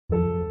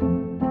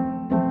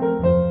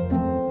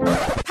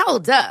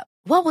Hold up.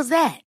 What was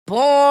that?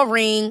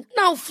 Boring.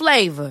 No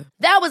flavor.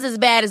 That was as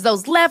bad as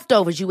those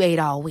leftovers you ate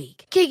all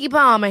week. Keke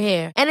Palmer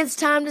here. And it's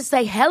time to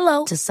say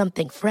hello to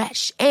something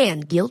fresh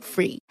and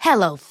guilt-free.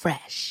 Hello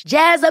Fresh.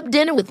 Jazz up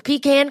dinner with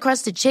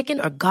pecan-crusted chicken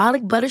or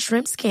garlic butter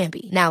shrimp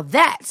scampi. Now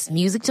that's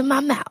music to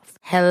my mouth.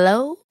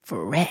 Hello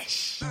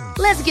Fresh.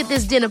 Let's get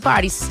this dinner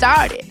party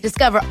started.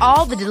 Discover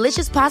all the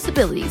delicious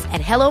possibilities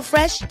at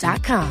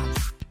hellofresh.com.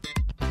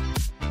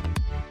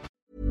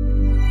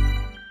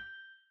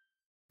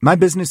 My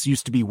business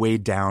used to be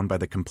weighed down by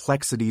the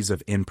complexities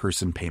of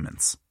in-person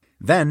payments.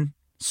 Then,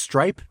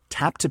 Stripe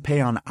Tap to Pay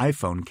on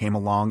iPhone came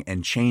along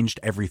and changed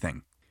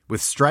everything.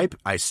 With Stripe,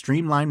 I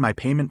streamlined my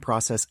payment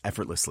process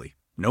effortlessly.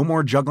 No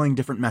more juggling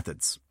different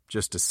methods.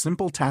 Just a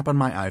simple tap on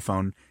my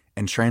iPhone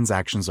and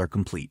transactions are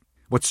complete.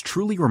 What's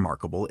truly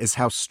remarkable is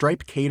how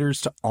Stripe caters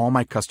to all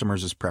my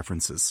customers'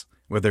 preferences.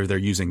 Whether they're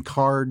using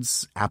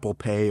cards, Apple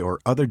Pay,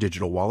 or other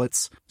digital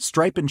wallets,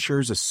 Stripe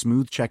ensures a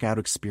smooth checkout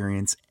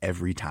experience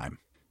every time.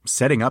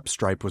 Setting up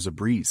Stripe was a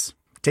breeze,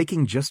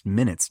 taking just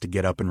minutes to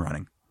get up and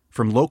running.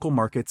 From local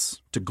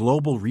markets to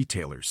global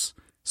retailers,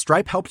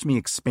 Stripe helped me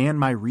expand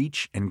my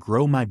reach and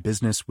grow my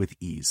business with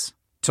ease.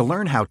 To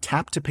learn how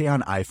Tap to Pay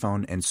on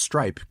iPhone and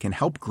Stripe can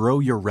help grow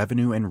your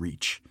revenue and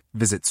reach,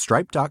 visit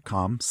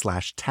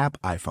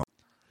stripe.com/tapiphone.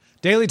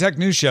 Daily Tech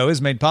News Show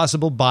is made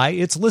possible by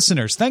its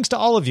listeners. Thanks to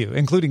all of you,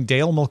 including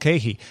Dale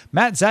Mulcahy,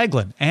 Matt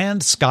Zaglin,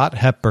 and Scott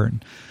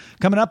Hepburn.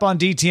 Coming up on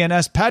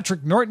DTNS,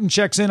 Patrick Norton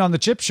checks in on the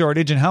chip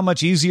shortage and how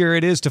much easier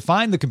it is to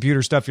find the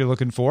computer stuff you're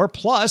looking for,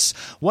 plus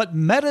what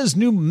Meta's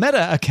new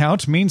Meta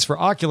account means for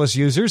Oculus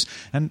users,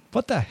 and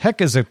what the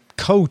heck is a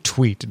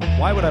co-tweet, and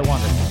why would I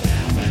want it?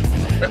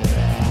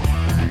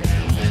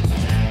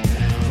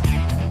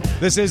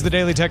 This is the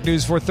Daily Tech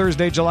News for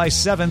Thursday, July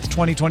 7th,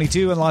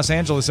 2022 in Los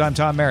Angeles. I'm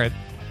Tom Merritt.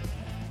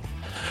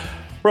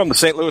 From the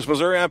St. Louis,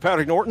 Missouri, I'm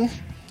Patrick Norton.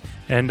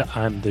 And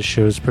I'm the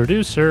show's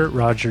producer,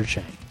 Roger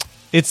Chang.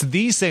 It's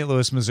the St.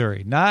 Louis,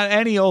 Missouri, not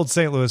any old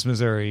St. Louis,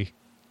 Missouri.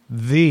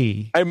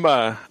 I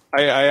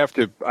have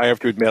to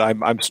admit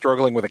I'm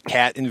struggling with a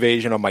cat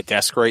invasion on my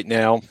desk right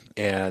now,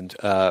 and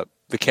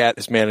the cat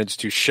has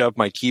managed to shove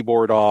my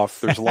keyboard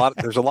off. There's a lot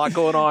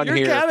going on here.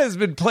 Your cat has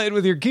been playing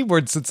with your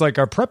keyboard since like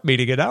our prep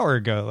meeting an hour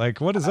ago.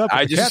 Like, what is up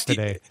with the cat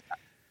today?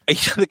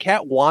 The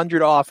cat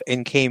wandered off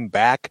and came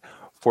back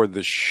for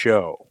the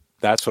show.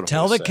 That's what I'm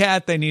Tell the say.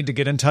 Cat they need to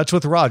get in touch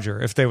with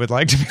Roger if they would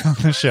like to be on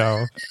the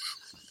show.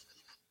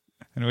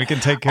 And we can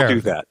take care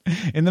of that.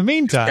 In the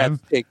meantime,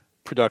 Cats take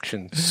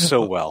production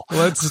so well.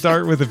 Let's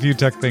start with a few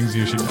tech things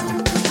you should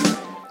know.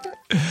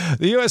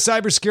 The U.S.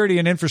 Cybersecurity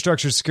and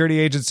Infrastructure Security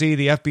Agency,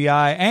 the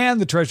FBI,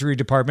 and the Treasury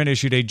Department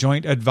issued a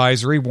joint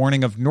advisory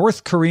warning of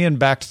North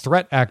Korean-backed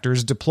threat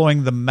actors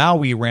deploying the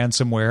Maui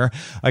ransomware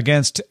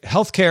against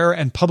healthcare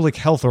and public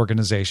health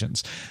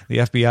organizations. The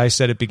FBI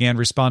said it began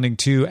responding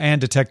to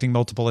and detecting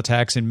multiple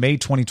attacks in May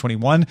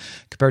 2021.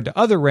 Compared to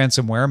other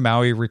ransomware,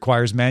 Maui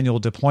requires manual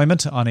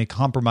deployment on a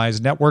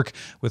compromised network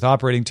with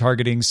operating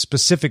targeting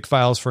specific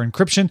files for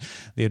encryption.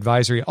 The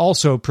advisory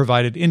also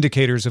provided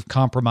indicators of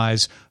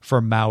compromise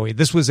for Maui.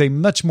 This was a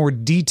much more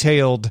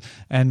detailed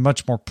and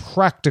much more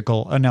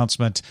practical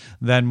announcement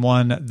than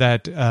one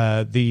that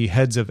the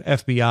heads of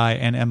FBI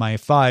and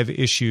MI5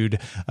 issued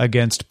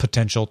against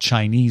potential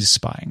Chinese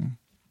spying.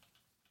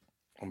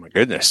 Oh, my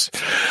goodness.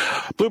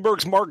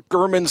 Bloomberg's Mark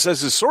Gurman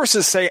says his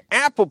sources say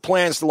Apple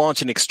plans to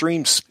launch an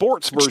extreme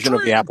sports version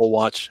of the Apple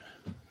Watch.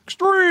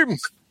 Extreme!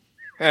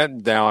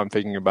 And now I'm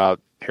thinking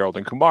about Harold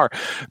and Kumar.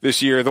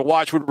 This year, the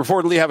watch would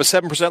reportedly have a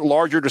 7%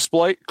 larger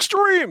display,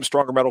 extreme,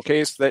 stronger metal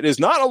case that is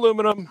not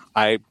aluminum,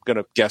 I'm going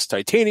to guess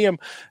titanium,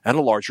 and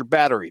a larger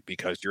battery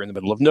because you're in the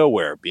middle of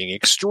nowhere, being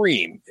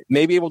extreme. It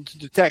may be able to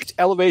detect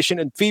elevation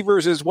and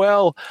fevers as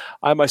well.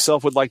 I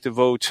myself would like to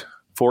vote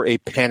for a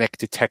panic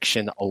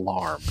detection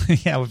alarm.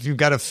 Yeah, if you've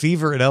got a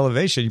fever at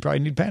elevation, you probably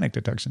need panic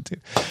detection too.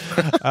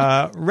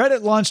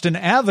 Reddit launched an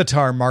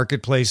avatar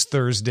marketplace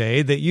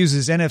Thursday that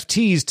uses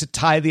NFTs to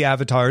tie the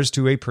avatars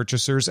to a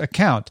purchaser's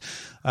account.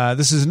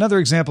 This is another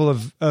example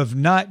of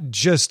not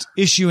just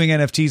issuing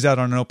NFTs out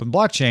on an open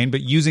blockchain,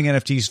 but using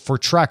NFTs for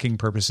tracking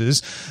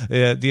purposes.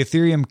 The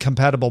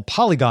Ethereum-compatible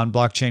Polygon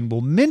blockchain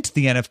will mint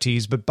the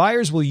NFTs, but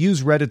buyers will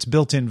use Reddit's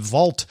built-in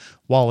Vault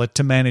wallet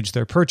to manage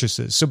their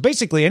purchases. So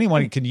basically,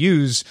 anyone can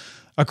use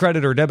a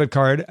credit or debit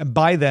card,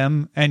 buy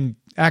them, and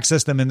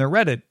access them in their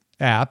Reddit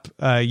app.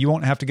 You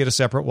won't have to get a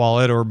separate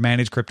wallet or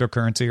manage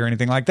cryptocurrency or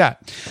anything like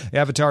that. The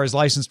avatar is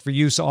licensed for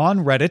use on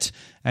Reddit,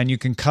 and you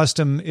can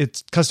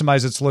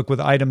customize its look with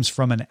items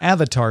from an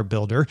avatar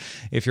builder.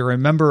 If you're a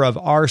member of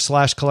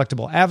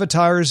r/collectible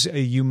avatars,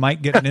 you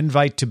might get an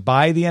invite to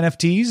buy the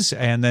NFTs,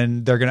 and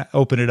then they're going to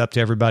open it up to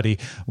everybody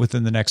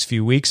within the next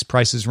few weeks.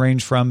 Prices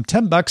range from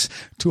 $10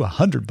 to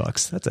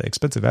 $100. That's an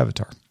expensive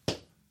avatar.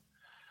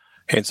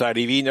 Inside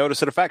EV notice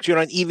that a fact sheet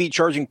on EV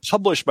charging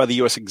published by the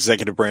U.S.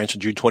 executive branch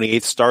on June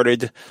 28th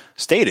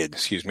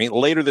stated,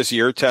 later this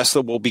year,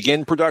 Tesla will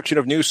begin production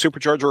of new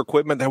supercharger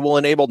equipment that will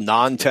enable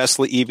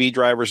non-Tesla EV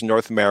drivers in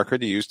North America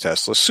to use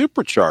Tesla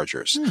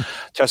superchargers.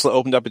 Tesla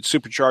opened up its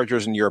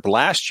superchargers in Europe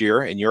last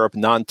year. In Europe,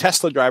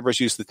 non-Tesla drivers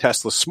use the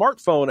Tesla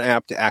smartphone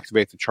app to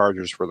activate the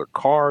chargers for their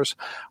cars.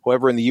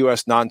 However, in the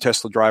U.S.,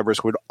 non-Tesla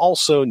drivers would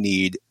also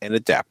need an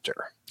adapter.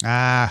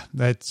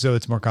 So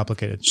it's more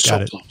complicated.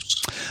 Got it.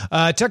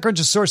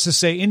 TechCrunch's sources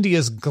say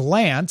India's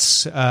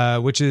Glance,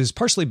 which is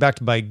partially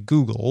backed by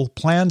Google,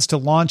 plans to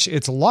launch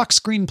its lock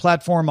screen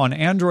platform on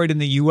Android in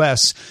the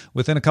U.S.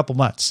 within a couple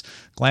months.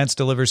 Glance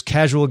delivers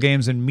casual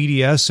games and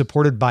media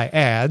supported by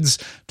ads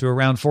to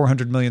around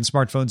 400 million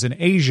smartphones in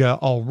Asia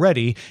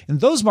already. In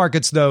those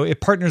markets, though,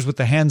 it partners with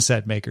the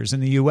handset makers.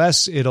 In the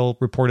U.S., it'll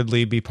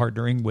reportedly be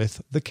partnering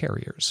with the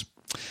carriers.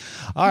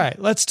 All right,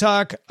 let's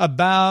talk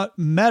about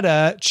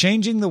Meta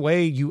changing the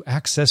way you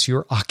access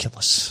your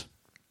Oculus.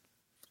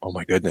 Oh,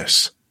 my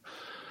goodness.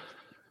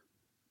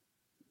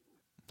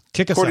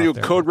 Kick us off there.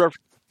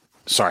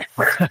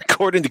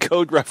 According to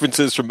code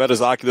references from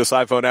Meta's Oculus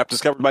iPhone app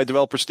discovered by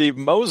developer Steve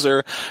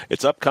Moser,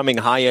 its upcoming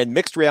high-end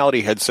mixed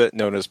reality headset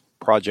known as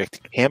Project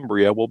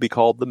Cambria will be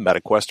called the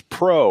MetaQuest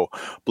Pro.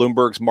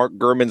 Bloomberg's Mark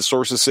Gurman's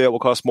sources say it will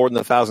cost more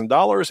than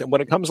 $1,000, and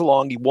when it comes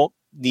along, you won't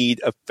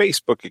need a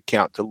Facebook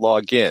account to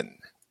log in.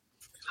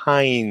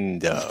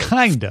 Kind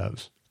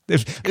of.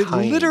 It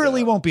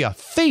literally won't be a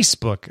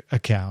Facebook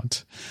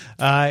account.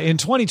 In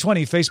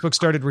 2020, Facebook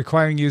started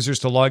requiring users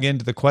to log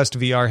into the Quest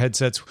VR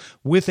headsets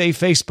with a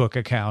Facebook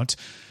account.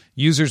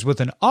 Users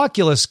with an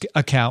Oculus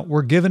account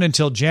were given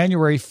until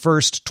January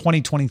 1st,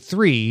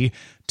 2023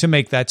 to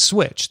make that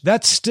switch.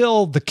 That's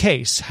still the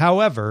case.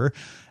 However,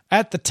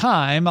 at the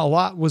time, a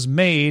lot was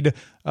made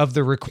of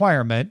the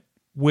requirement,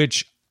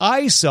 which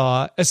I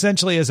saw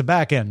essentially as a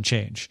back-end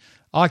change.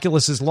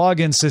 Oculus's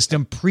login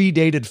system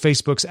predated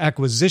Facebook's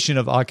acquisition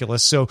of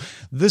Oculus, so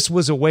this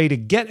was a way to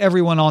get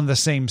everyone on the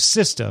same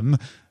system.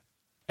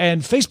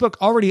 And Facebook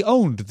already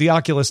owned the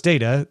Oculus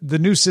data. The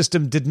new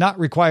system did not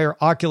require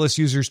Oculus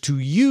users to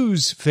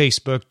use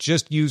Facebook,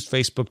 just use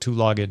Facebook to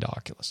log into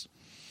Oculus.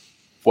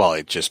 Well,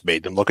 it just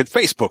made them look at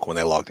Facebook when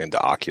they logged into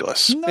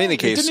Oculus. No, in any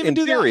case, in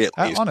theory, at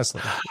least.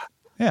 Honestly.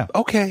 Yeah.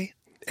 Okay.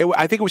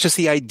 I think it was just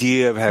the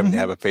idea of having to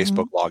have a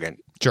Facebook login.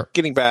 Sure.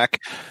 Getting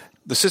back,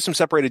 the system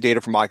separated data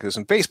from Oculus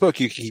and Facebook.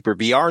 You could keep your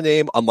VR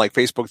name, unlike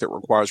Facebook that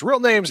requires real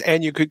names,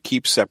 and you could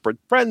keep separate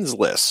friends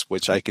lists,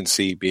 which I can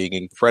see being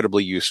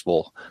incredibly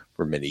useful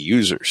for many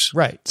users.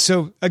 Right.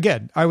 So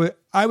again,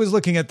 I was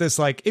looking at this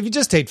like, if you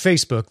just take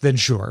Facebook, then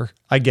sure,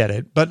 I get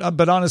it.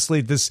 But honestly,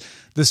 this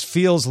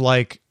feels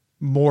like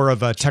more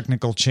of a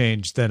technical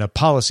change than a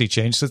policy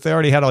change, since they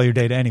already had all your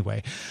data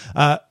anyway.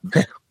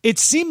 It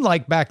seemed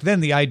like back then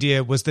the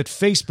idea was that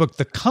Facebook,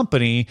 the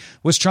company,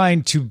 was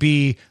trying to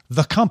be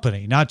the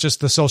company, not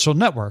just the social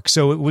network.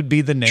 So it would be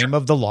the name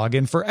of the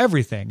login for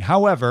everything.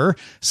 However,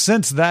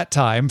 since that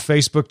time,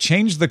 Facebook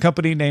changed the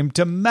company name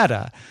to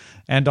Meta.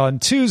 And on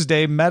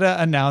Tuesday,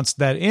 Meta announced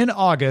that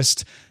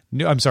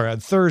on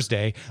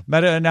Thursday,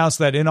 Meta announced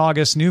that in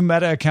August, new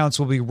Meta accounts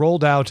will be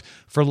rolled out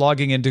for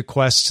logging into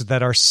Quests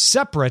that are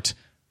separate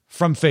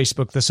from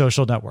Facebook, the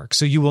social network.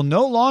 So you will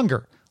no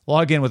longer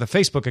log in with a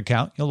Facebook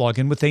account. You'll log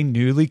in with a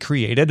newly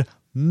created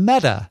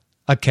Meta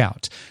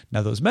account.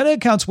 Now, those Meta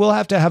accounts will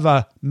have to have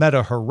a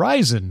Meta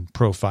Horizon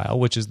profile,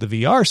 which is the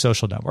VR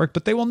social network,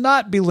 but they will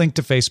not be linked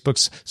to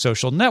Facebook's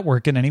social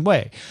network in any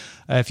way.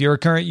 If you're a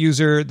current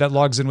user that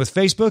logs in with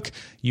Facebook,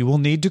 you will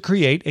need to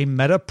create a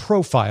Meta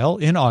profile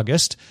in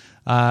August.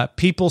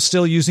 People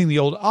still using the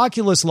old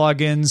Oculus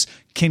logins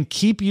can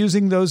keep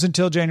using those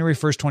until January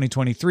 1st,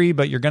 2023,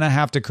 but you're going to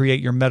have to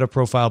create your Meta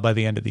profile by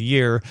the end of the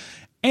year.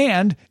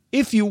 And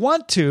if you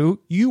want to,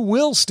 you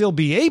will still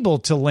be able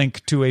to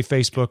link to a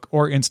Facebook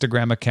or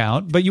Instagram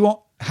account, but you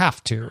won't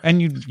have to.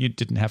 And you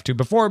didn't have to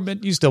before,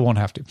 but you still won't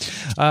have to.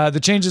 The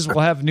changes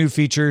will have new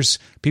features.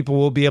 People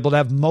will be able to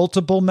have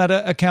multiple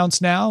Meta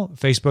accounts now.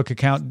 Facebook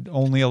account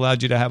only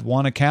allowed you to have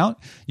one account.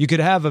 You could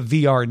have a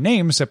VR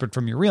name separate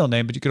from your real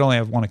name, but you could only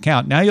have one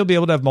account. Now you'll be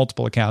able to have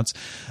multiple accounts.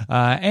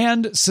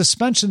 And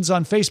suspensions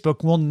on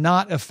Facebook will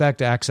not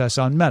affect access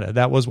on Meta.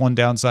 That was one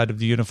downside of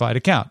the unified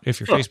account.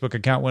 If your Facebook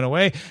account went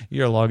away,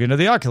 your login to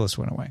the Oculus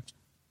went away.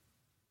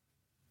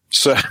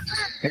 So,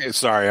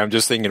 sorry, I'm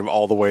just thinking of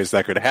all the ways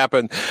that could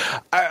happen.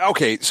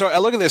 So I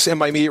look at this and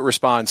my immediate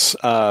response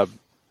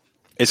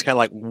is kind of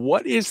like,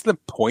 what is the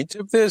point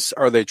of this?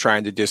 Are they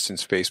trying to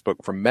distance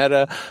Facebook from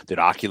Meta? Did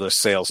Oculus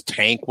sales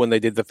tank when they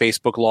did the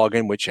Facebook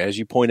login, which, as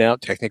you point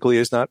out, technically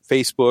is not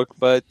Facebook?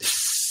 But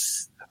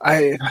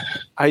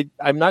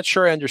I'm not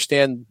sure I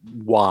understand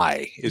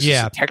why. Is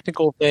this a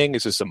technical thing?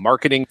 Is this a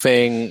marketing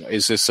thing?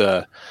 Is this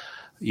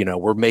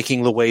we're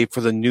making the way for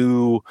the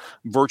new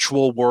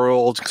virtual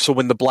world. So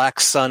when the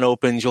Black Sun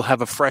opens, you'll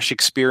have a fresh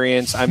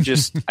experience. I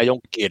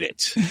don't get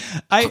it.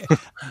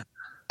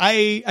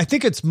 I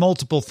think it's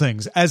multiple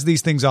things, as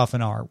these things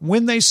often are.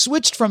 When they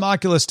switched from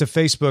Oculus to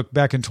Facebook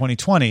back in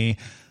 2020,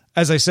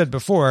 as I said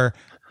before,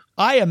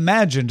 I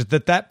imagined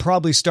that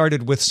probably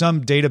started with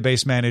some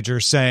database manager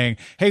saying,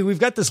 hey, we've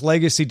got this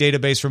legacy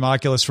database from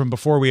Oculus from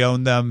before we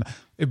owned them.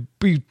 It'd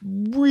be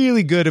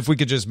really good if we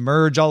could just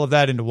merge all of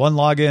that into one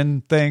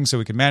login thing so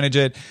we can manage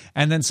it.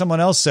 And then someone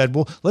else said,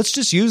 well, let's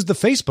just use the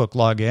Facebook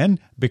login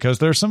because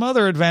there's some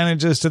other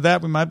advantages to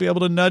that. We might be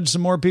able to nudge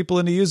some more people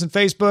into using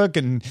Facebook,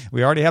 and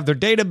we already have their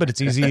data, but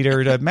it's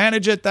easier to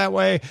manage it that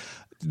way.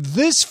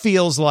 This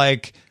feels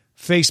like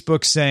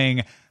Facebook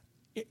saying,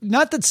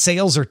 not that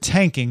sales are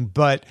tanking,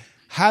 but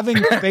having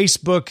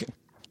Facebook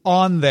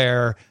on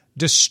there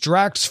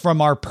distracts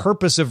from our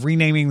purpose of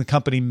renaming the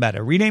company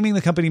Meta. Renaming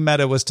the company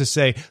Meta was to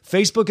say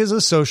Facebook is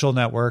a social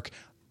network.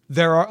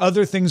 There are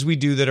other things we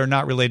do that are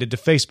not related to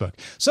Facebook.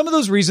 Some of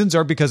those reasons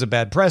are because of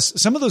bad press.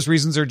 Some of those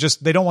reasons are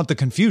just they don't want the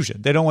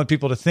confusion. They don't want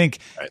people to think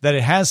that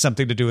it has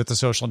something to do with the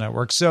social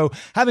network. So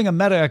having a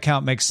Meta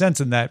account makes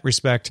sense in that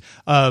respect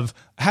of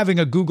having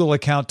a Google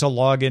account to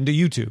log into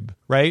YouTube,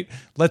 right?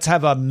 Let's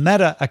have a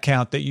Meta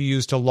account that you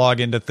use to log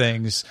into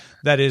things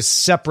that is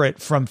separate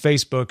from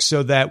Facebook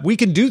so that we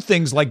can do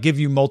things like give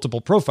you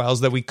multiple profiles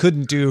that we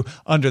couldn't do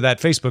under that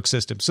Facebook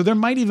system. So there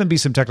might even be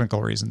some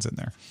technical reasons in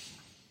there.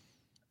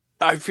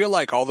 I feel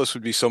like all this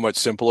would be so much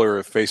simpler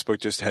if Facebook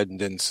just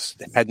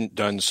hadn't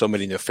done so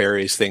many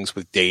nefarious things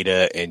with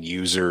data and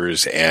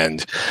users.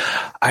 And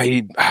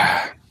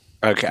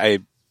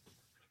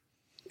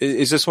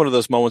is this one of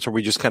those moments where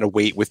we just kind of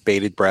wait with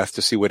bated breath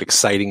to see what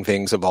exciting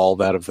things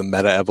evolve out of the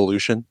Meta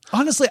evolution?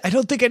 Honestly, I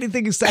don't think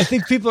anything is. I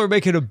think people are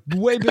making a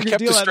way bigger deal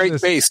out of this. Kept a straight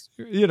face,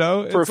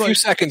 for a few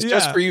seconds,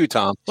 just for you,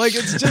 Tom. Like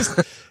it's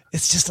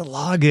just a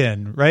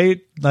login,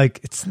 right? Like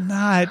it's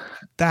not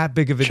that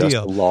big of a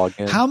deal. A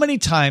login. How many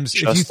times,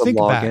 if you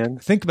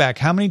think back,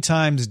 how many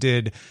times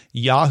did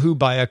Yahoo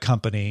buy a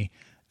company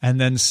and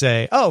then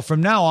say, oh,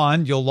 from now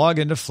on, you'll log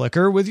into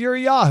Flickr with your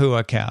Yahoo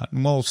account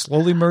and we'll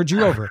slowly merge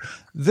you over.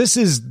 This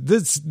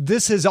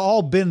has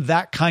all been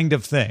that kind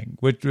of thing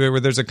where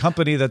there's a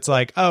company that's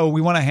like, oh,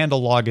 we want to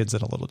handle logins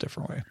in a little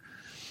different way.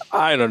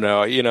 I don't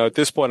know. At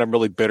this point, I'm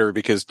really bitter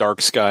because Dark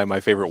Sky,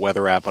 my favorite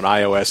weather app on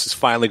iOS, is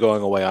finally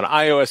going away on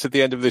iOS at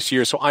the end of this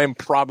year. So I am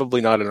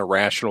probably not in a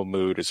rational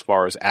mood as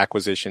far as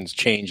acquisitions,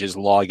 changes,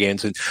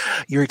 logins, and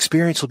your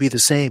experience will be the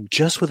same,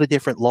 just with a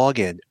different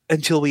login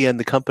until we end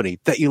the company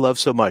that you love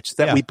so much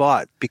that we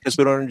bought because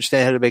we don't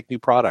understand how to make new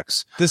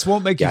products. This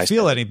won't make you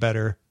feel any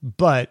better,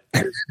 but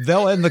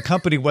they'll end the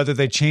company whether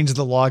they change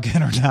the login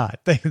or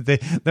not.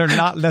 They're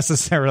not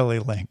necessarily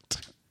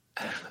linked.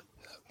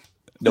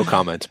 No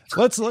comment.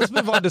 Let's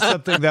move on to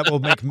something that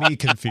will make me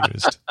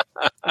confused.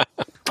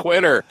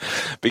 Twitter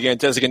began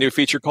testing a new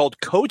feature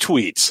called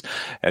co-tweets.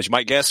 As you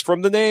might guess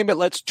from the name, it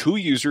lets two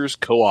users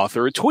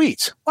co-author a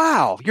tweet.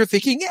 Wow, you're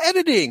thinking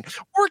editing,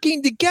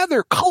 working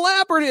together,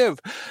 collaborative.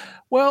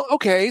 Well,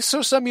 okay,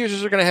 so some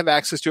users are going to have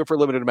access to it for a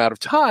limited amount of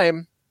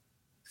time.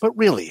 But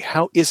really,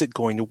 how is it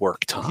going to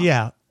work, Tom?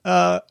 Yeah.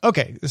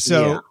 Okay,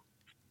 so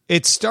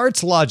it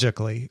starts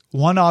logically.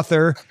 One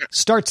author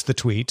starts the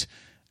tweet.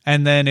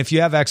 And then if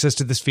you have access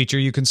to this feature,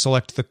 you can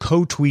select the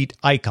co-tweet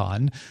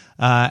icon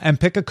and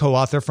pick a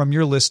co-author from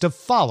your list of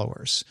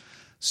followers.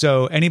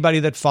 So anybody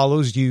that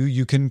follows you,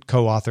 you can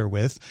co-author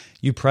with.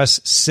 You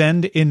press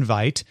send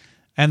invite,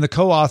 and the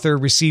co-author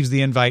receives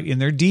the invite in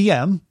their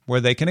DM where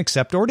they can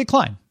accept or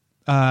decline.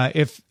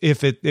 If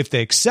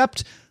they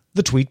accept,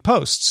 the tweet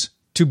posts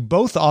to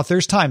both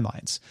authors'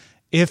 timelines.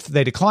 If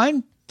they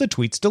decline, the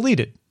tweet's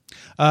deleted.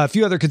 A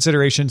few other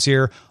considerations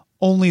here.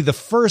 Only the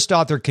first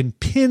author can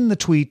pin the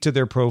tweet to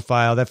their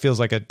profile. That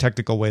feels like a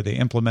technical way they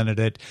implemented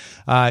it.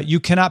 You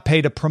cannot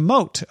pay to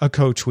promote a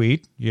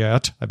co-tweet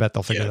yet. I bet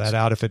they'll figure that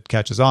out if it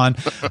catches on.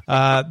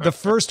 The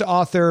first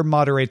author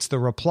moderates the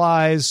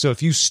replies. So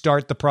if you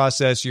start the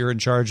process, you're in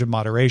charge of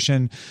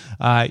moderation.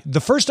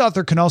 The first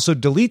author can also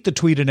delete the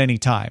tweet at any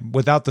time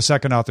without the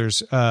second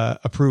author's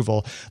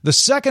approval. The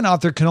second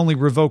author can only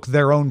revoke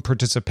their own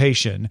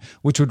participation,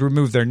 which would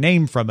remove their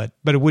name from it,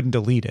 but it wouldn't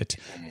delete it.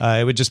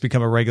 It would just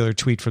become a regular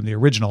tweet from the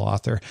original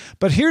author.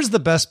 But here's the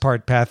best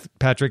part,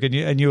 Patrick,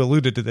 and you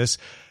alluded to this.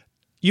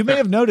 You may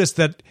have noticed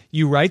that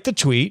you write the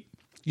tweet,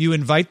 you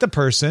invite the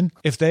person.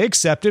 If they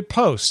accept, it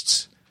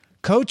posts.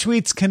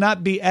 Co-tweets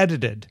cannot be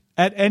edited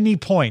at any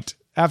point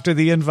after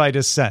the invite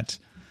is sent,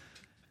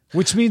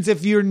 which means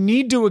if you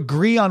need to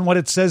agree on what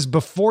it says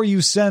before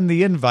you send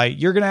the invite,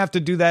 you're going to have to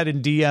do that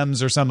in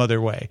DMs or some other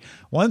way.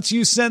 Once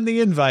you send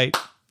the invite,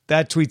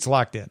 that tweet's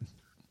locked in.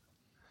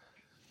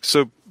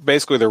 So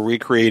basically, they're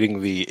recreating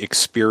the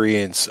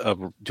experience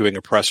of doing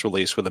a press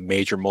release with a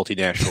major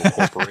multinational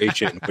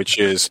corporation, which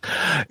is,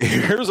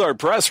 here's our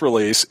press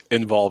release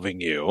involving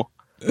you.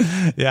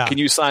 Yeah. Can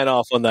you sign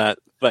off on that?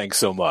 Thanks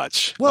so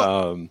much.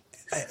 Well,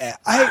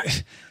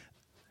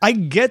 I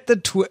get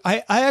the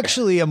I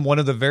actually am one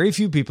of the very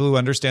few people who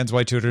understands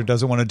why Twitter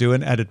doesn't want to do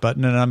an edit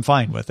button, and I'm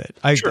fine with it.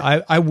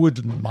 I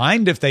wouldn't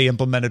mind if they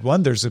implemented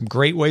one. There's some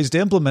great ways to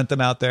implement them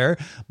out there,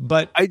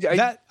 but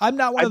I'm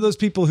not one of those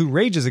people who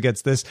rages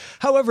against this.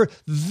 However,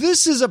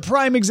 this is a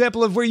prime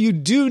example of where you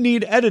do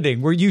need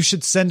editing, where you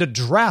should send a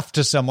draft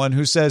to someone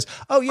who says,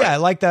 oh yeah, I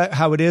like that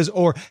how it is,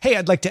 or hey,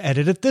 I'd like to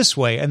edit it this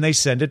way, and they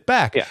send it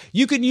back. Yeah.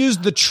 You can use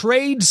the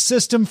trade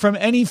system from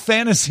any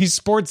fantasy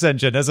sports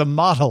engine as a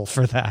model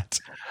for that.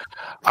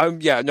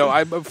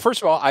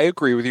 First of all, I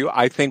agree with you.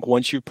 I think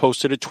once you've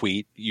posted a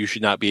tweet, you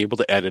should not be able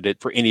to edit it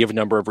for any of a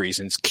number of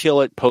reasons.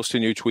 Kill it, post a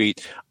new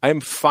tweet.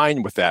 I'm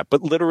fine with that.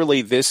 But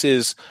literally, this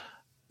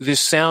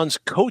sounds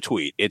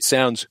co-tweet. It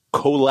sounds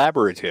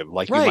collaborative,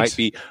 like you might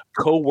be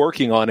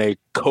co-working on a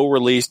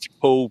co-released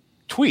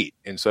co-tweet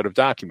instead of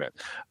document.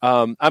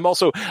 I'm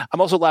also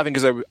laughing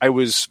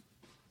because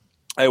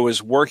I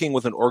was working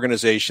with an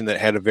organization that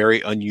had a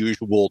very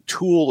unusual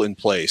tool in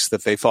place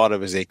that they thought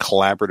of as a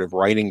collaborative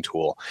writing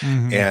tool.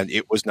 Mm-hmm. And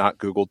it was not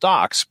Google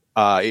Docs.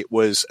 It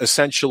was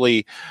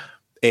essentially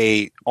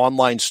a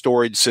online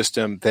storage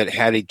system that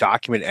had a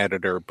document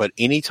editor, but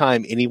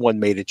anytime anyone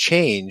made a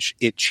change,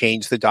 it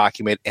changed the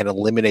document and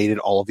eliminated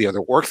all of the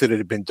other work that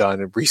had been done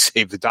and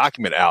resaved the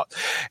document out.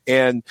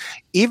 And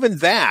even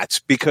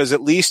that, because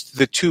at least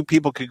the two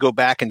people could go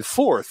back and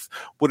forth,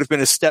 would have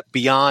been a step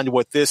beyond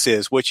what this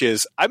is, which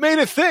is, I made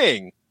a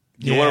thing.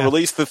 You want to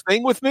release the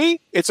thing with me?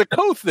 It's a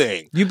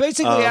co-thing. You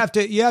basically have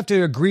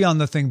to agree on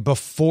the thing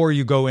before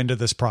you go into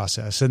this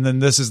process. And then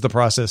this is the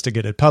process to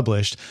get it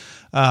published.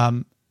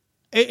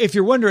 If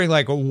you're wondering,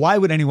 like, why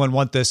would anyone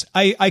want this?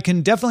 I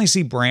can definitely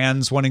see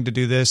brands wanting to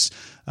do this.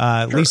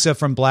 Sure. Lisa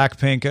from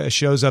Blackpink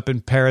shows up in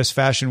Paris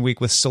Fashion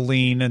Week with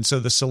Celine. And so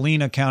the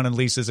Celine account and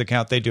Lisa's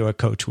account, they do a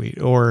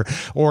co-tweet or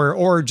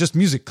just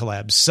music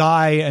collabs.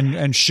 Psy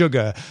and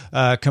Suga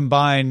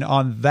combine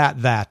on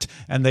that,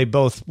 and they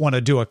both want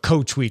to do a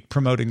co-tweet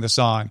promoting the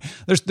song.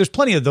 There's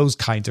plenty of those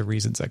kinds of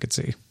reasons I could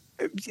see.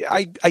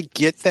 I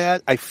get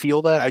that. I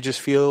feel that. I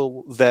just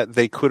feel that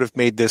they could have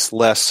made this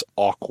less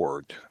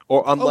awkward.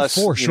 Or unless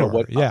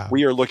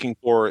we are looking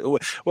for,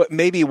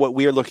 maybe what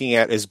we are looking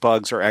at as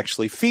bugs are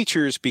actually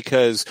features,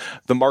 because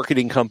the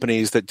marketing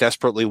companies that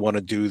desperately want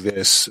to do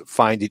this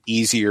find it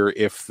easier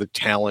if the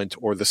talent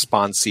or the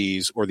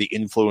sponsees or the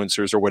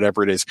influencers or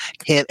whatever it is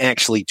can't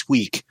actually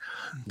tweak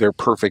their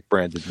perfect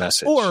branded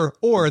message.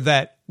 Or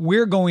that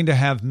we're going to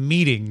have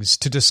meetings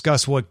to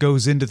discuss what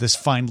goes into this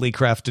finely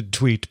crafted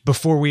tweet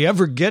before we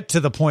ever get to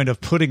the point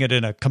of putting it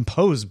in a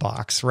compose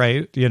box,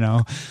 right? You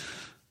know?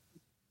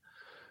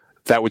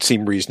 That would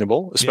seem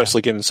reasonable,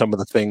 especially given some of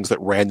the things that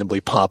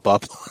randomly pop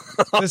up.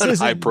 This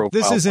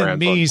isn't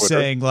me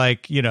saying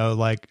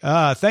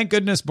thank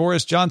goodness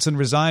Boris Johnson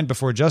resigned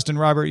before Justin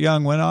Robert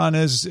Young went on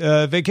his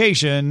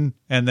vacation,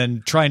 and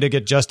then trying to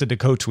get Justin to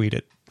co-tweet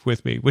it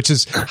with me, which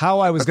is how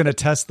I was going to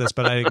test this,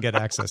 but I didn't get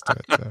access to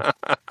it. So.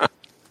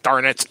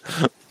 Darn it.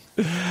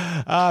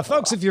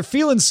 Folks, if you're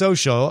feeling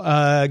social,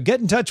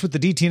 get in touch with the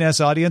DTNS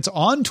audience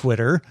on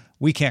Twitter.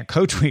 We can't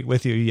co-tweet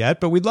with you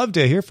yet, but we'd love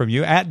to hear from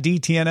you. At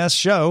DTNS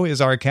Show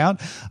is our account,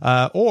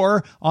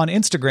 or on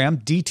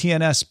Instagram,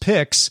 DTNS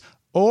Pics,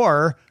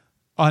 or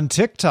on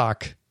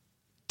TikTok,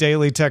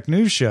 Daily Tech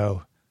News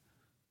Show.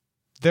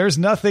 There's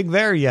nothing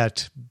there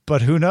yet,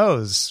 but who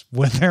knows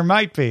when there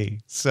might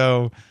be.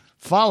 So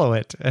follow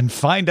it and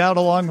find out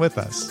along with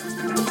us.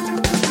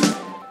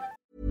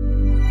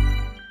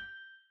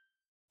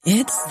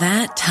 It's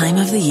that time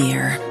of the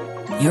year.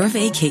 Your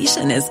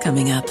vacation is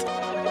coming up.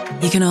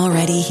 You can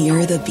already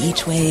hear the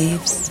beach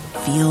waves,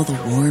 feel the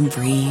warm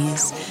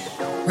breeze,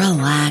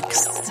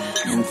 relax,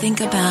 and think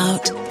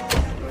about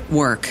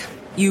work.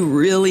 You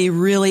really,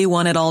 really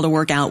want it all to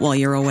work out while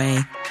you're away.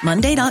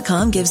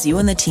 Monday.com gives you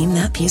and the team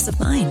that peace of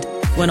mind.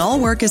 When all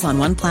work is on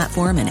one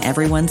platform and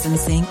everyone's in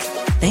sync,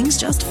 things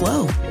just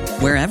flow.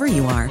 Wherever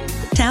you are,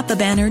 tap the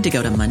banner to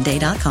go to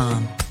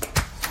Monday.com.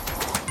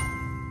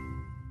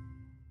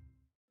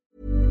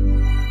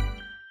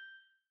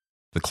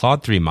 The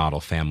Claude 3 model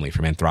family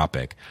from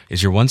Anthropic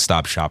is your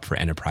one-stop shop for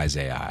enterprise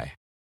AI.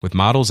 With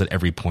models at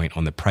every point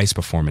on the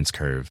price-performance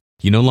curve,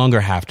 you no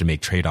longer have to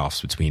make trade-offs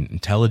between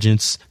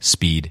intelligence,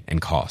 speed, and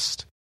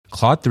cost.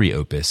 Claude 3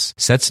 Opus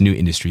sets new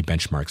industry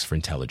benchmarks for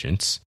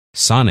intelligence.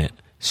 Sonnet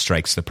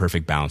strikes the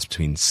perfect balance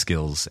between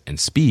skills and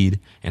speed.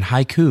 And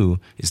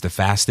Haiku is the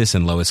fastest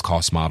and lowest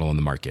cost model in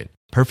the market,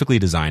 perfectly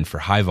designed for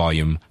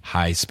high-volume,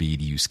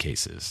 high-speed use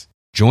cases.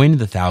 Join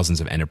the thousands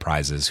of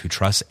enterprises who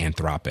trust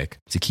Anthropic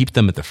to keep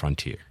them at the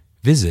frontier.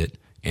 Visit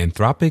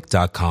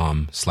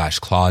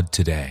anthropic.com/Claude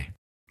today.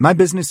 My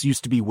business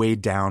used to be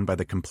weighed down by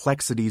the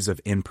complexities of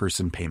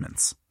in-person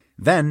payments.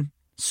 Then,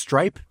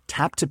 Stripe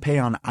Tap to Pay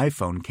on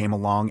iPhone came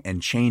along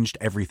and changed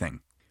everything.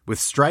 With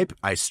Stripe,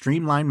 I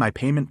streamlined my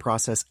payment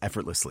process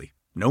effortlessly.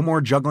 No more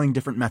juggling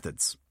different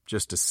methods.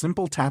 Just a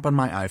simple tap on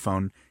my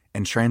iPhone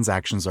and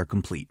transactions are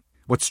complete.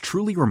 What's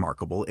truly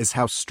remarkable is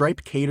how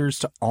Stripe caters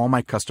to all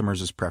my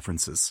customers'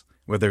 preferences.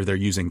 Whether they're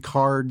using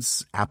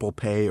cards, Apple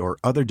Pay, or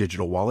other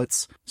digital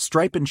wallets,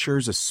 Stripe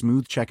ensures a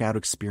smooth checkout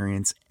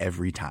experience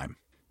every time.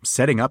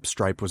 Setting up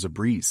Stripe was a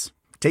breeze,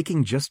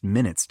 taking just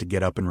minutes to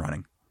get up and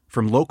running.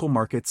 From local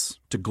markets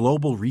to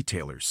global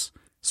retailers,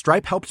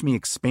 Stripe helped me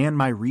expand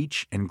my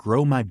reach and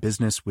grow my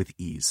business with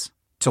ease.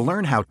 To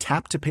learn how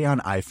Tap to Pay on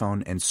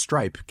iPhone and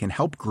Stripe can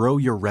help grow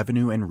your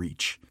revenue and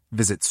reach,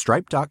 visit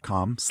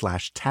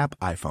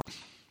stripe.com/tapiphone.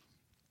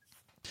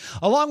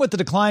 Along with the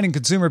decline in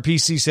consumer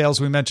PC sales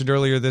we mentioned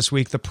earlier this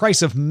week, the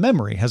price of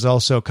memory has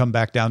also come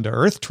back down to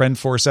earth.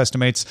 TrendForce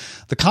estimates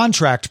the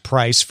contract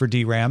price for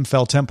DRAM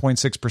fell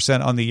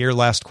 10.6% on the year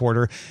last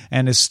quarter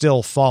and is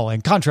still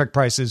falling. Contract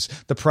price is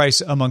the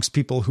price amongst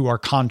people who are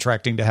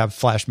contracting to have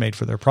flash made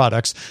for their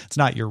products. It's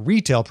not your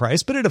retail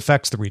price, but it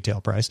affects the retail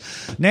price.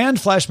 NAND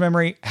flash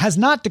memory has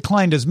not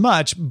declined as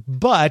much,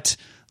 but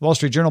Wall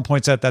Street Journal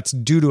points out that's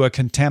due to a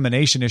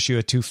contamination issue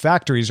at two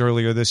factories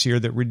earlier this year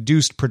that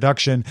reduced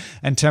production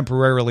and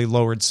temporarily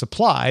lowered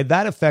supply.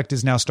 That effect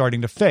is now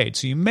starting to fade,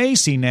 so you may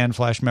see NAND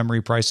flash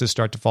memory prices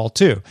start to fall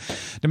too.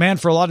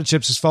 Demand for a lot of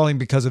chips is falling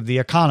because of the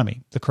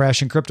economy. The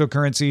crash in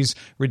cryptocurrencies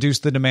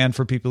reduced the demand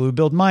for people who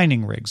build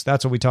mining rigs.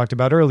 That's what we talked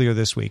about earlier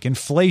this week.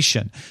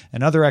 Inflation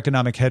and other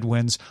economic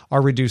headwinds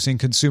are reducing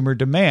consumer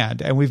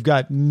demand, and we've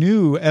got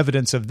new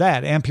evidence of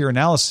that. Ampere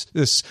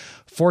Analysis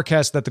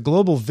forecast that the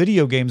global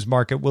video games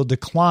market will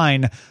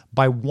decline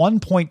by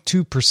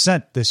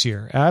 1.2% this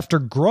year after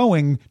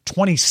growing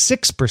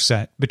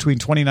 26% between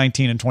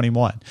 2019 and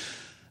 21.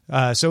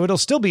 So it'll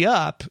still be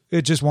up.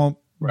 It just won't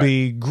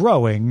be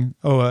growing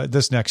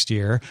this next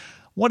year.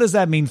 What does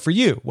that mean for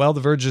you? Well,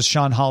 The Verge's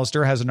Sean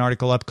Hollister has an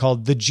article up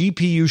called "The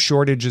GPU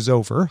Shortage is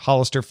Over."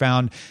 Hollister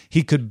found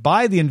he could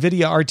buy the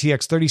NVIDIA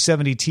RTX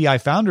 3070 Ti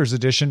Founders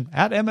Edition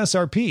at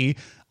MSRP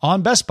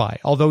on Best Buy,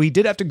 although he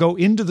did have to go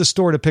into the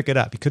store to pick it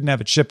up. He couldn't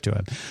have it shipped to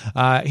him.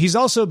 He's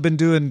also been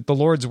doing the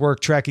Lord's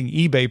work tracking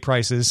eBay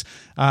prices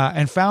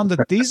and found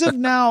that these have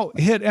now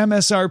hit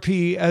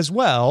MSRP as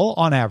well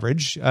on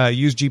average.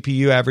 Used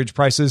GPU average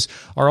prices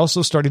are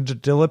also starting to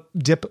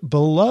dip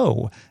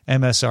below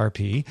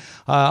MSRP.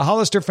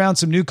 Hollister found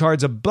some new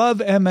cards above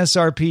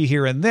MSRP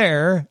here and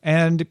there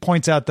and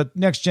points out that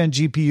next-gen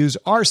GPUs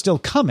are still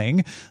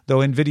coming, though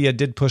NVIDIA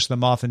did push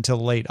them off until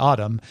late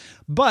autumn.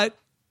 But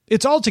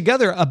it's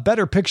altogether a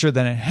better picture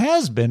than it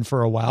has been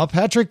for a while.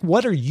 Patrick,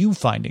 what are you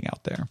finding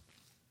out there?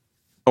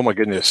 Oh my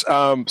goodness.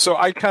 So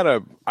I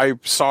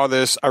saw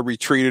this, I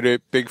retweeted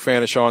it. Big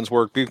fan of Sean's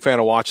work, big fan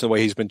of watching the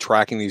way he's been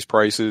tracking these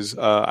prices.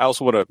 I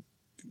also want to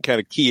kind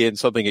of key in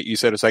something that you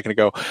said a second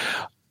ago.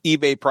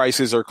 eBay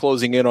prices are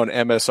closing in on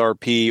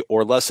MSRP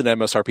or less than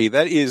MSRP.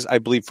 That is, I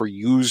believe, for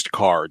used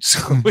cards,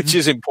 which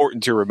is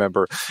important to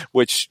remember,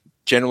 which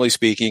generally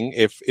speaking,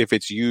 if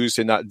it's used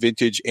and not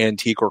vintage,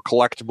 antique, or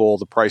collectible,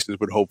 the prices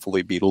would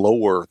hopefully be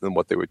lower than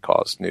what they would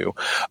cost new.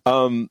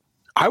 I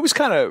was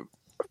kind of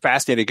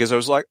fascinated because I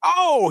was like,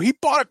 oh, he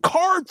bought a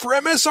card for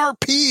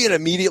MSRP, and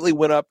immediately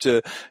went up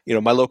to,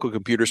 my local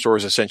computer store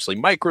is essentially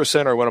Micro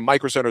Center. I went on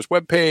Micro Center's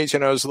webpage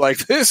and I was like,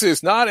 this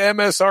is not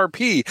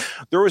MSRP.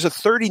 There was a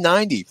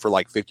 3090 for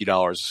like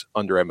 $50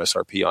 under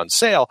MSRP on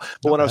sale.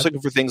 But when I was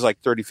looking for things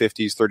like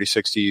 3050s,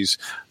 3060s,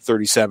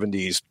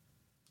 3070s,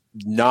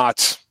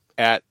 not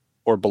at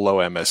or below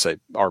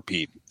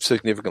MSRP,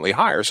 significantly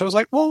higher. So I was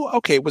like, well,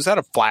 okay, was that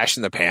a flash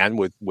in the pan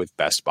with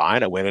Best Buy?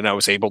 And I went and I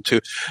was able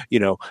to,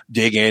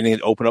 dig in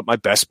and open up my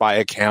Best Buy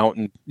account.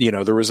 And,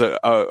 there was a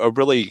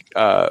really,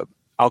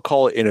 I'll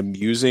call it an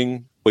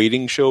amusing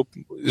waiting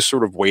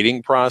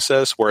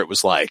process where it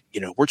was like,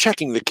 we're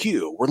checking the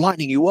queue, we're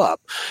lining you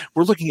up,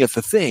 we're looking at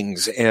the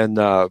things. And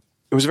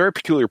it was a very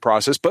peculiar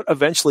process, but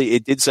eventually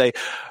it did say,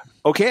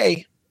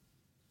 okay,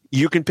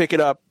 you can pick it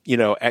up,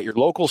 at your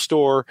local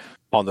store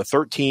on the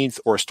 13th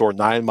or a store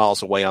 9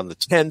 miles away on the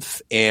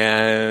 10th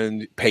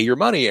and pay your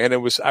money. And I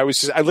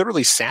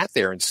literally sat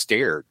there and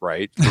stared,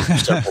 right, for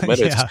several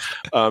minutes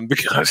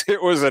because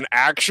it was an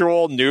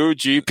actual new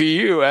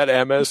GPU at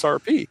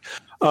MSRP.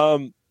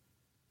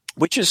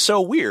 Which is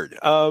so weird.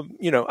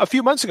 A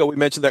few months ago, we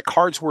mentioned that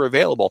cards were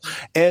available,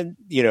 and,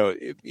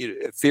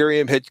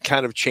 Ethereum had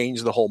kind of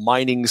changed the whole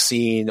mining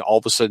scene. All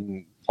of a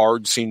sudden,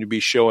 cards seemed to be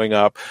showing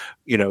up.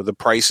 The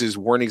prices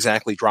weren't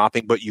exactly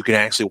dropping, but you can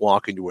actually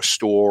walk into a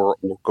store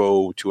or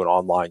go to an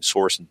online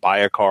source and buy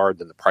a card.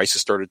 Then the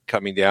prices started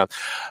coming down.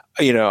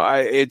 I'll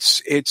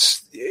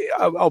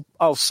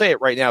say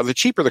it right now. The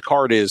cheaper the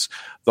card is,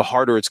 the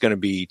harder it's going to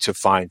be to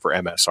find for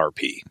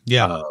MSRP.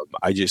 Yeah.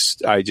 I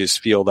just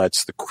feel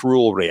that's the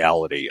cruel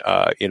reality.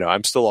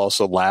 I'm still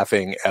also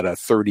laughing at a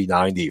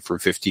 3090 for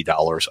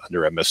 $50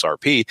 under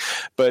MSRP,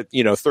 but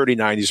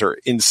 3090s are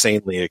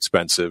insanely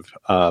expensive,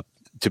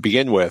 to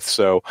begin with.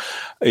 So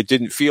it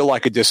didn't feel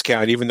like a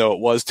discount, even though it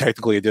was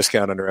technically a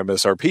discount under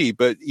MSRP.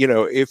 But,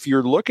 if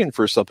you're looking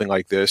for something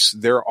like this,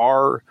 there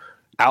are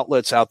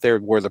outlets out there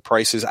where the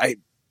prices, I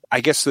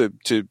guess to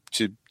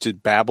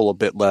babble a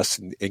bit less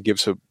and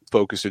give some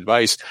focused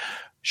advice,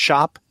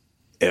 shop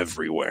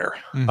everywhere.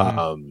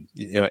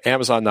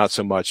 Amazon, not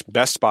so much.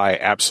 Best Buy,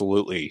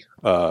 absolutely,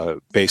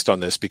 based on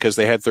this, because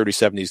they had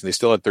 3070s and they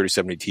still had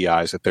 3070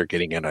 Ti's that they're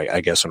getting in,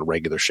 I guess, on a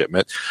regular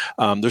shipment.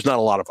 There's not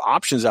a lot of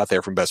options out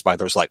there from Best Buy.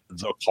 There's like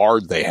the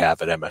card they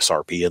have at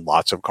MSRP and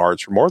lots of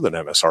cards for more than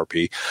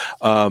MSRP.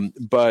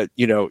 But,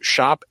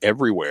 shop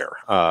everywhere.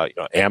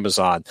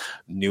 Amazon,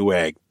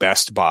 Newegg,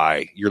 Best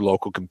Buy, your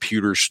local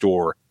computer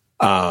store,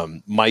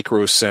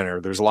 Micro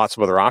Center. There's lots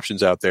of other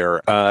options out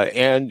there,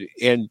 and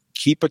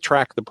keep a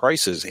track of the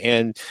prices.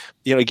 And,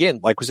 again,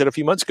 like we said a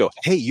few months ago,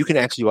 hey, you can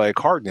actually buy a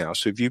card now.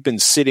 So if you've been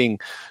sitting,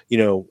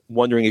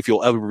 wondering if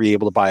you'll ever be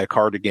able to buy a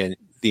card again,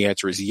 the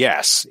answer is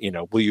yes.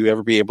 Will you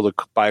ever be able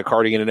to buy a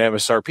card again at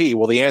MSRP?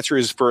 Well, the answer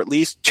is for at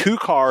least 2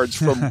 cards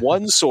from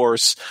one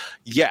source.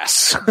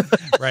 Yes.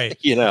 Right.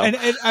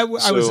 And I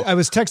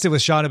was texting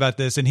with Sean about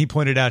this, and he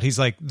pointed out, he's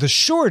like, the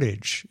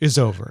shortage is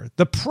over.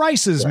 The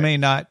prices may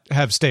not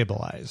have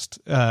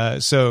stabilized.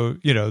 So,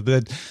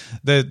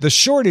 the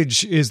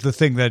shortage is the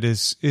thing that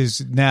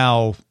is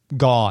now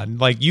gone.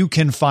 Like, you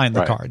can find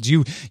the cards.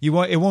 It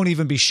won't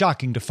even be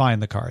shocking to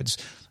find the cards.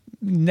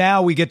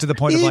 Now we get to the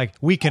point of like,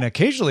 we can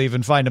occasionally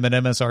even find them at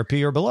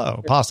MSRP or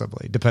below,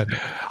 possibly, depending.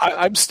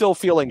 I'm still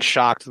feeling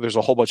shocked that there's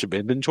a whole bunch of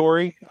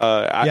inventory.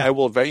 I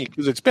will,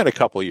 because it's been a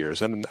couple of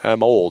years and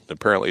I'm old. And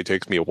apparently it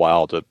takes me a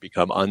while to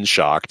become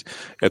unshocked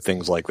at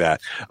things like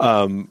that.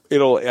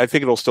 I think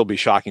it'll still be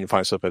shocking to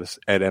find stuff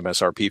at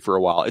MSRP for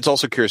a while. It's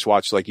also curious to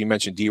watch, like you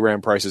mentioned,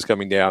 DRAM prices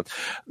coming down.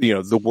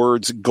 The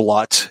words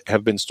glut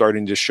have been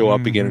starting to show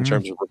up again in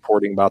terms of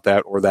reporting about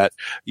that, or that,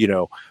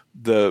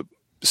 the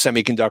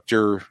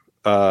semiconductor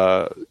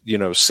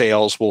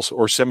sales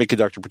or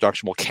semiconductor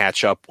production will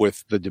catch up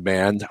with the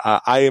demand.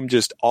 I am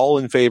just all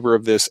in favor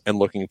of this and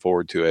looking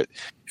forward to it,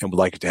 and would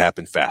like it to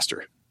happen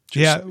faster.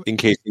 In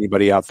case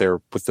anybody out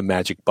there with the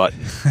magic button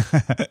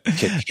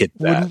can hit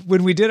that.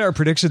 When we did our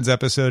predictions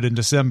episode in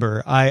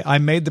December, I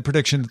made the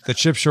prediction that the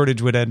chip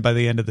shortage would end by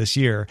the end of this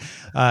year.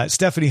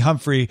 Stephanie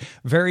Humphrey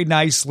very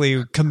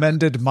nicely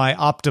commended my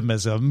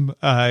optimism,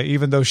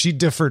 even though she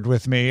differed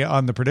with me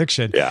on the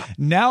prediction. Yeah.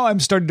 Now I'm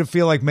starting to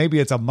feel like maybe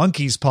it's a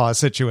monkey's paw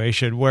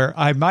situation where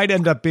I might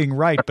end up being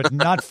right, but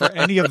not for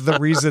any of the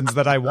reasons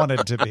that I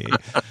wanted to be.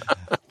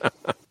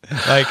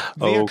 Like,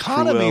 the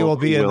economy will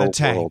be in the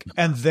tank,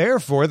 and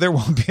therefore there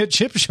won't be a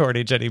chip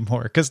shortage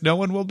anymore because no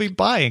one will be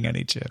buying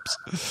any chips.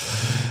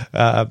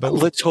 But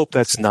let's hope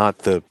that's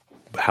not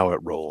how it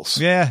rolls.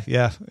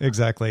 Yeah,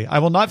 exactly. I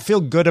will not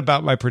feel good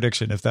about my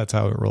prediction if that's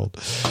how it rolled.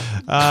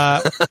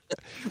 The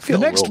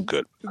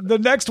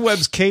Next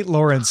Web's Kate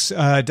Lawrence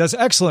does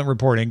excellent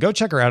reporting. Go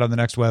check her out on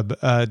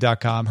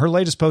thenextweb.com. Her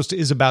latest post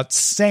is about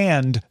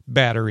sand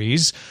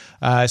batteries.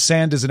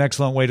 Sand is an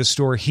excellent way to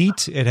store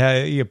heat.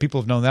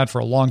 People have known that for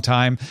a long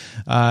time.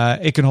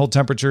 It can hold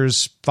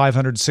temperatures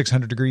 500 to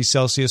 600 degrees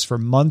Celsius for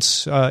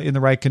months in the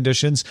right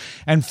conditions.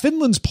 And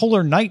Finland's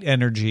Polar Night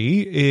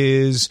Energy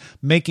is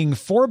making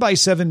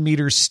 4x7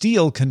 meter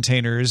steel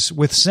containers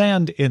with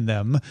sand in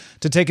them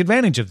to take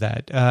advantage of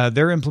that.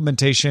 Their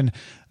implementation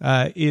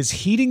is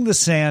heating the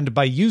sand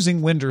by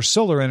using wind or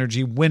solar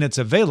energy when it's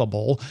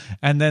available,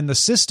 and then the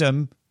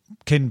system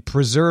can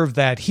preserve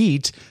that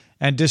heat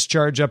and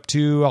discharge up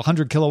to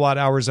 100 kilowatt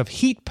hours of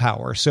heat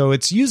power. So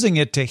it's using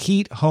it to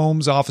heat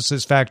homes,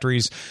 offices,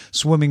 factories,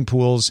 swimming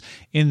pools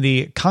in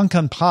the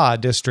Kankaanpää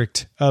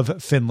district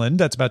of Finland.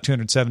 That's about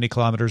 270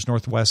 kilometers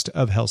northwest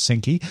of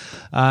Helsinki.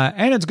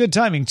 And it's good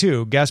timing,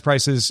 too. Gas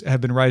prices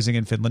have been rising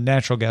in Finland.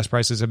 Natural gas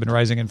prices have been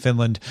rising in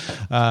Finland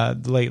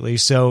lately.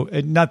 So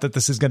not that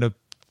this is going to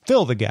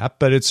fill the gap,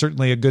 but it's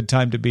certainly a good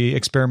time to be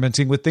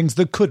experimenting with things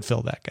that could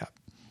fill that gap.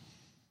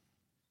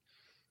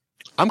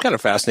 I'm kind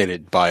of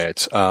fascinated by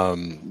it.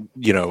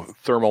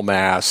 Thermal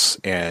mass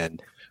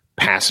and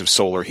passive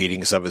solar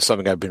heating stuff is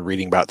something I've been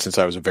reading about since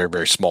I was a very,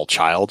 very small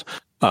child.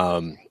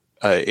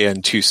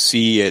 And to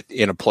see it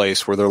in a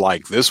place where they're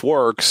like, this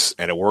works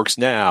and it works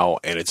now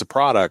and it's a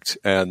product.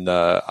 And,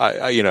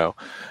 I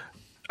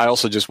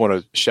also just want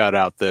to shout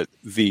out that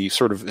the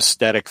sort of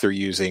aesthetic they're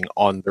using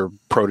on their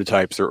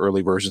prototypes, their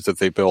early versions that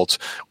they built,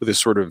 with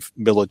this sort of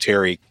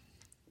military,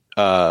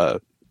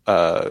 if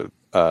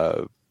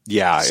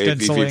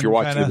you're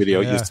watching the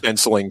video,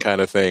 stenciling kind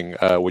of thing,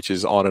 which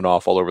is on and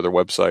off all over their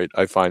website,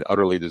 I find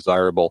utterly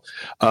desirable.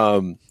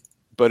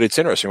 But it's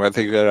interesting. I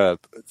think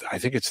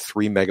it's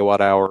 3 megawatt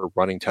hour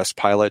running test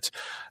pilot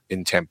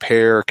in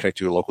Tampere,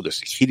 connected to a local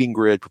district heating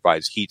grid,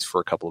 provides heats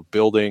for a couple of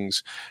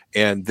buildings.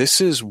 And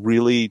this is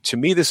really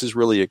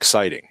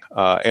exciting.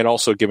 And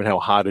also, given how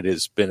hot it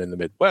has been in the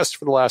Midwest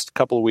for the last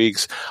couple of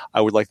weeks,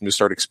 I would like them to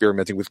start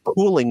experimenting with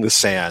cooling the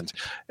sand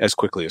as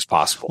quickly as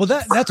possible. Well,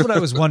 that's what I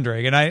was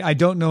wondering. And I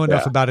don't know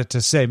enough about it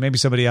to say. Maybe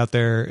somebody out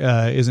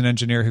there is an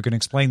engineer who can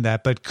explain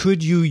that. But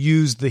could you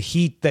use the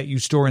heat that you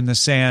store in the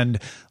sand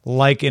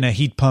like in a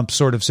heat pump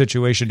sort of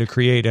situation to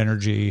create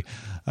energy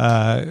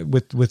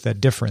with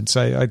that difference?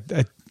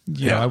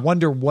 I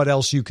wonder what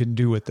else you can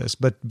do with this,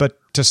 but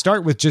to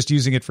start with, just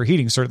using it for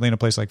heating, certainly in a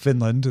place like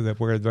Finland,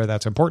 where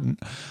that's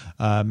important,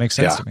 makes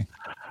sense to me.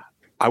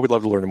 I would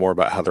love to learn more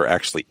about how they're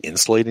actually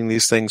insulating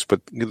these things,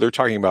 but they're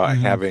talking about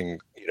having,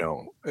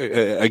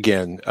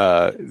 again,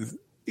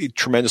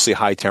 tremendously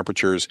high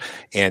temperatures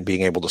and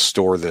being able to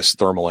store this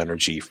thermal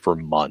energy for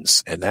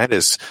months. And that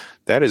is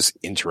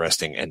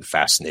interesting and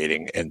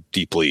fascinating and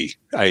deeply,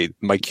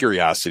 my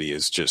curiosity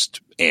is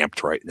just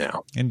amped right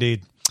now.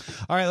 Indeed.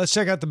 All right, let's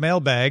check out the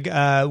mailbag.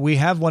 We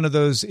have one of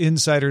those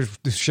insiders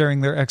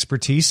sharing their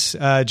expertise.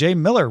 Jay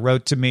Miller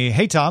wrote to me,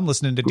 "Hey, Tom,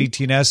 listening to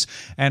DTNS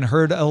and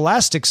heard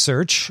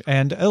Elasticsearch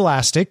and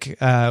Elastic.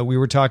 We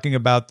were talking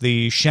about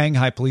the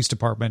Shanghai Police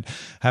Department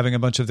having a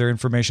bunch of their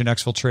information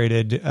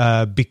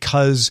exfiltrated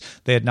because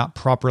they had not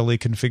properly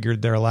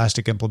configured their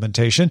Elastic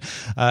implementation.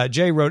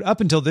 Jay wrote, up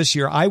until this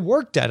year, I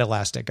worked at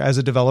Elastic as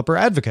a developer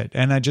advocate,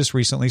 and I just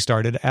recently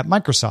started at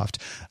Microsoft.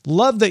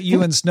 Love that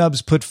you and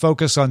Snubs put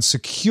focus on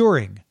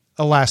securing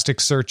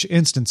Elasticsearch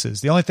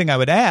instances. The only thing I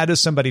would add, as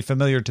somebody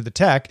familiar to the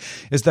tech,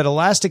 is that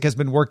Elastic has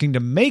been working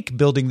to make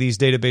building these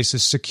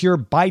databases secure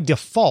by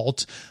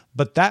default,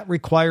 but that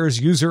requires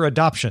user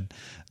adoption.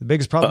 The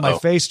biggest problem I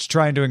faced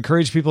trying to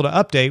encourage people to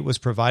update was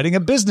providing a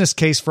business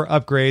case for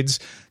upgrades,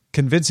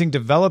 convincing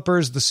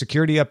developers the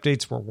security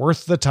updates were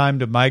worth the time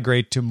to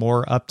migrate to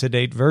more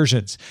up-to-date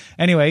versions.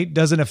 Anyway,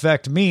 doesn't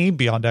affect me,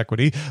 Beyond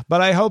Equity, but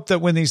I hope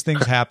that when these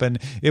things happen,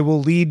 it will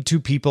lead to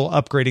people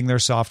upgrading their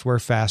software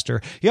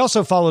faster." He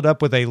also followed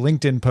up with a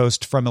LinkedIn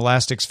post from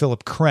Elastic's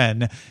Philip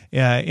Kren,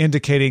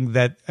 indicating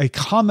that a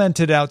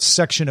commented out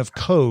section of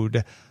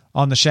code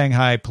on the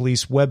Shanghai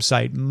police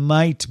website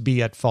might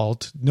be at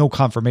fault. No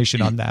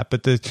confirmation on that,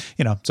 but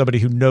somebody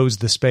who knows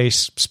the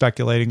space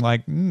speculating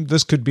like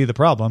this could be the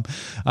problem.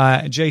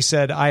 Jay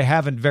said, "I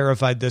haven't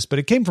verified this, but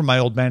it came from my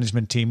old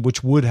management team,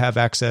 which would have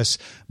access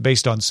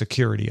based on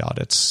security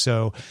audits."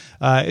 So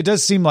it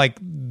does seem like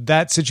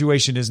that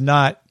situation is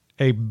not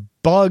a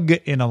bug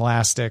in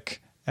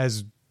Elastic,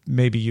 as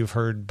maybe you've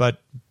heard, but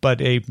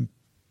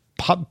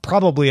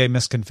probably a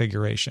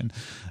misconfiguration.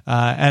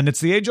 And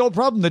it's the age-old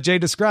problem that Jay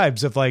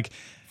describes of like,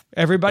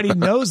 everybody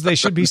knows they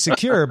should be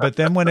secure, but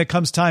then when it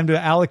comes time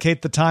to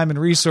allocate the time and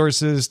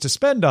resources to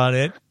spend on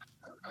it,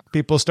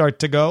 people start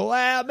to go,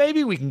 well,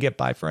 maybe we can get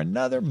by for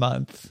another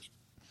month.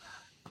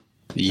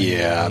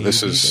 Yeah,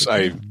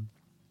 I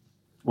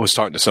was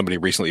talking to somebody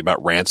recently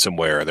about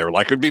ransomware. They were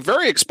like, it'd be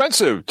very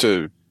expensive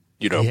to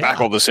back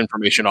all this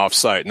information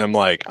offsite. And I'm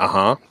like,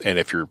 and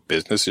if your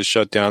business is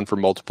shut down for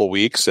multiple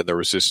weeks, and there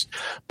was this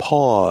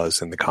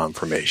pause in the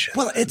confirmation.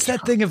 Well, it's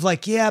that thing of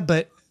like, yeah,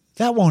 but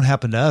that won't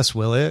happen to us,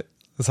 will it?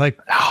 It's like,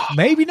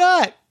 maybe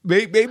not.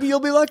 Maybe you'll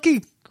be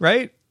lucky,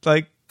 right?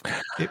 Like,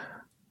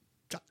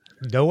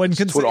 no one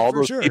can say for sure. What all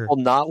those people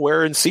not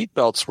wearing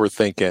seatbelts were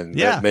thinking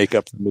that make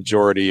up the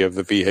majority of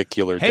the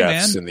vehicular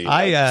deaths in the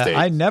United States.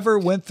 I never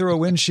went through a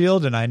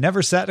windshield and I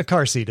never sat in a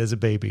car seat as a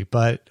baby,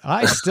 but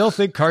I still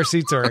think car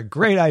seats are a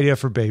great idea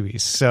for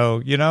babies.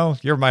 So,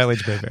 your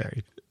mileage may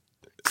vary.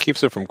 It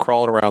keeps it from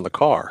crawling around the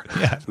car.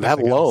 Yeah, that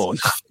alone.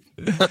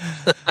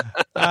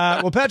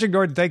 Well, Patrick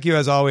Gordon, thank you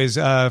as always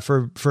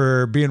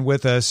for being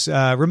with us.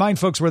 Remind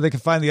folks where they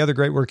can find the other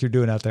great work you're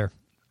doing out there.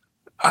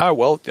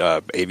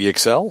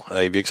 AVXL,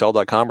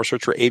 avxl.com, or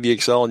search for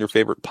AVXL on your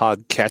favorite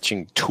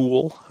pod-catching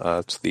tool.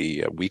 It's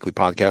the weekly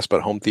podcast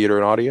about home theater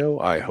and audio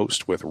I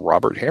host with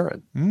Robert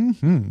Heron.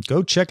 Mm-hmm.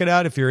 Go check it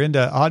out if you're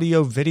into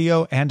audio,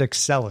 video, and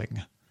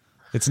excelling.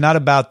 It's not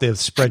about the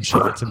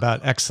spreadsheet. It's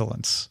about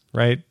excellence,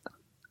 right?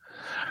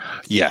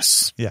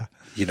 Yes. Yeah.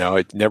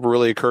 It never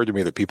really occurred to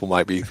me that people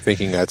might be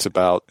thinking that's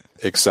about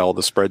Excel,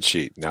 the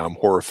spreadsheet. Now I'm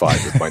horrified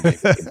with my naming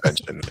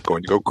convention. I'm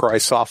going to go cry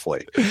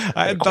softly.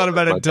 I hadn't thought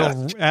about it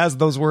until as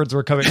those words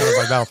were coming out of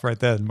my mouth right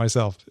then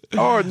myself.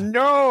 Oh,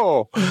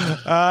 no.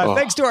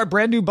 Thanks to our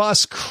brand new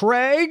boss,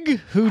 Craig,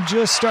 who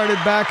just started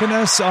backing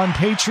us on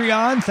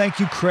Patreon. Thank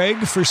you, Craig,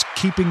 for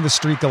keeping the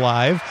streak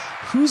alive.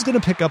 Who's going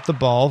to pick up the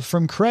ball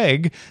from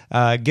Craig?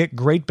 Get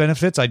great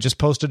benefits. I just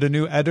posted a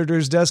new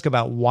editor's desk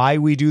about why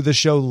we do the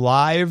show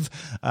live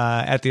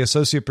at the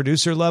associate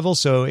producer level.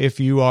 So if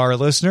you are a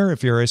listener,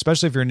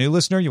 especially if you're a new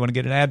listener, you want to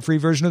get an ad-free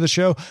version of the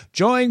show,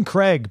 join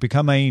Craig.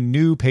 Become a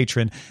new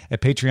patron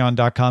at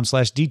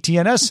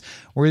patreon.com/DTNS,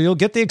 where you'll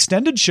get the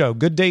extended show,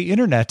 Good Day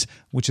Internet,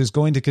 which is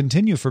going to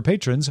continue for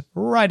patrons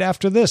right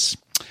after this.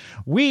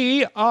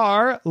 We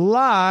are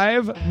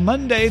live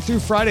Monday through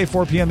Friday,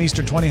 4 p.m.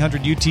 Eastern,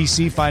 2000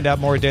 UTC. Find out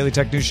more at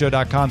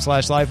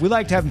dailytechnewsshow.com/live. We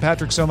liked having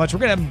Patrick so much. We're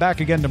going to have him back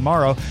again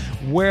tomorrow,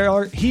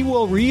 where he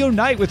will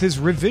reunite with his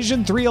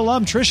Revision 3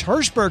 alum, Trish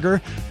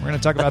Hirschberger. We're going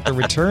to talk about the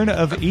return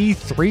of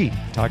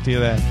E3. Talk to you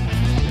then.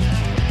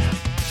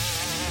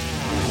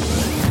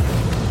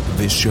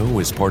 This show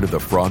is part of the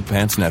Frog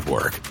Pants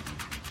Network.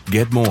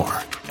 Get more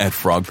at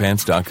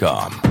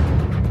frogpants.com.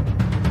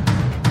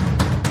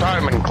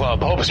 Diamond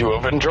Club hopes you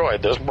have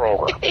enjoyed this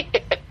program.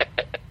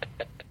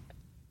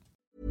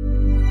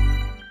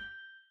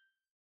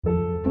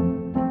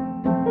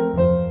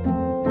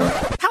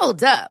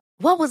 Hold up.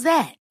 What was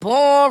that?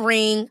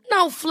 Boring.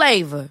 No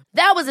flavor.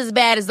 That was as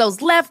bad as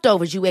those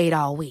leftovers you ate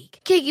all week.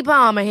 Keke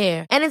Palmer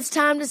here, and it's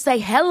time to say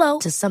hello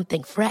to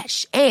something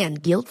fresh and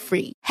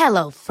guilt-free.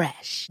 Hello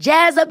Fresh.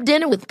 Jazz up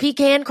dinner with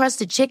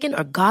pecan-crusted chicken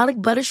or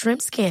garlic butter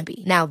shrimp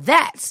scampi. Now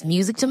that's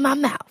music to my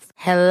mouth.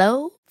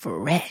 Hello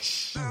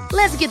Fresh.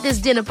 Let's get this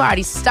dinner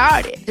party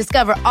started.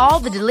 Discover all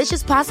the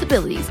delicious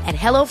possibilities at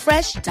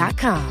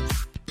HelloFresh.com.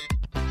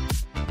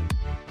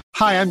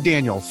 Hi, I'm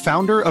Daniel,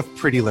 founder of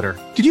Pretty Litter.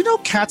 Did you know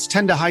cats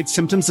tend to hide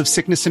symptoms of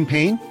sickness and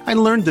pain? I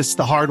learned this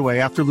the hard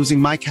way after losing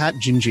my cat,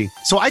 Gingy.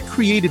 So I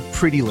created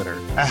Pretty Litter,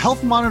 a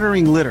health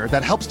monitoring litter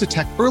that helps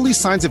detect early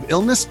signs of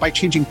illness by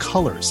changing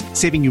colors,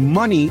 saving you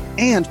money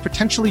and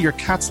potentially your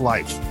cat's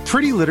life.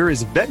 Pretty Litter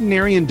is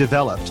veterinarian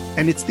developed,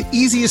 and it's the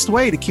easiest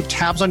way to keep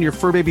tabs on your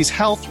fur baby's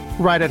health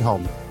right at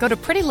home. Go to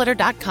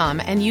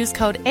prettylitter.com and use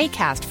code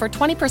ACAST for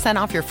 20%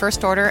 off your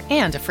first order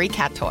and a free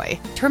cat toy.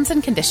 Terms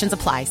and conditions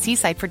apply. See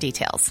site for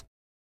details.